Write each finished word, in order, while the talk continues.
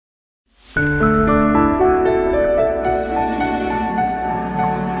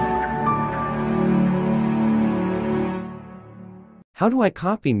How do I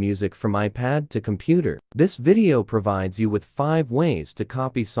copy music from iPad to computer? This video provides you with 5 ways to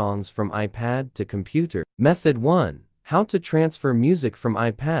copy songs from iPad to computer. Method 1. How to transfer music from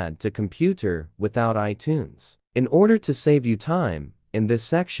iPad to computer without iTunes. In order to save you time, in this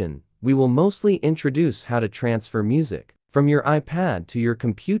section, we will mostly introduce how to transfer music from your iPad to your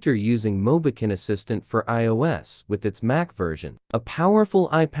computer using Mobikin Assistant for iOS with its Mac version, a powerful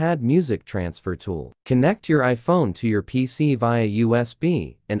iPad music transfer tool. Connect your iPhone to your PC via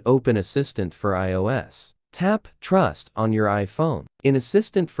USB and open Assistant for iOS. Tap Trust on your iPhone. In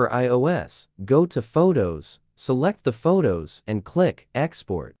Assistant for iOS, go to Photos, select the photos and click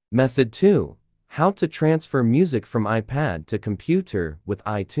Export. Method 2. How to transfer music from iPad to computer with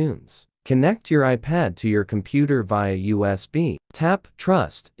iTunes. Connect your iPad to your computer via USB. Tap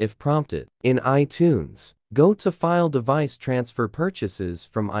Trust if prompted. In iTunes, go to File Device Transfer Purchases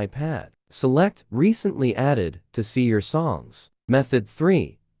from iPad. Select Recently Added to see your songs. Method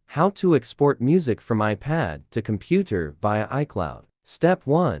 3. How to export music from iPad to computer via iCloud. Step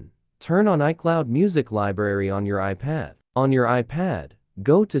 1. Turn on iCloud Music Library on your iPad. On your iPad,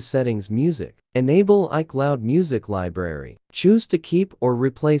 go to Settings Music. Enable iCloud Music Library. Choose to keep or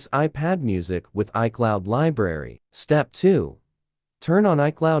replace iPad Music with iCloud Library. Step 2. Turn on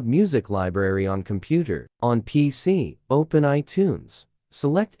iCloud Music Library on computer. On PC, open iTunes.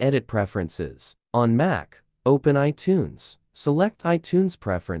 Select Edit Preferences. On Mac, open iTunes. Select iTunes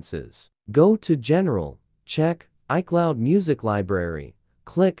Preferences. Go to General. Check iCloud Music Library.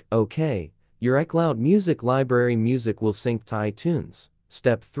 Click OK. Your iCloud Music Library music will sync to iTunes.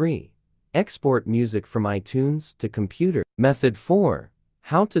 Step 3. Export music from iTunes to computer. Method 4.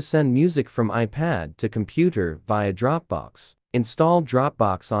 How to send music from iPad to computer via Dropbox. Install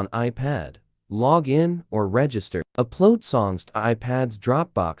Dropbox on iPad. Log in or register. Upload songs to iPad's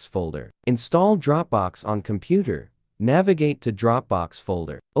Dropbox folder. Install Dropbox on computer. Navigate to Dropbox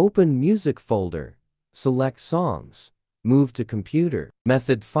folder. Open Music folder. Select Songs. Move to computer.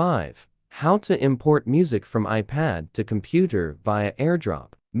 Method 5. How to import music from iPad to computer via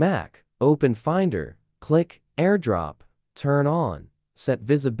AirDrop. Mac. Open Finder, click AirDrop, turn on, set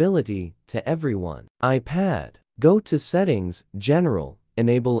visibility to everyone. iPad, go to Settings, General,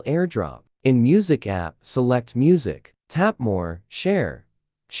 enable AirDrop. In Music app, select Music, tap More, Share,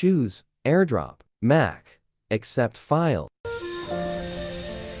 choose AirDrop. Mac, accept file.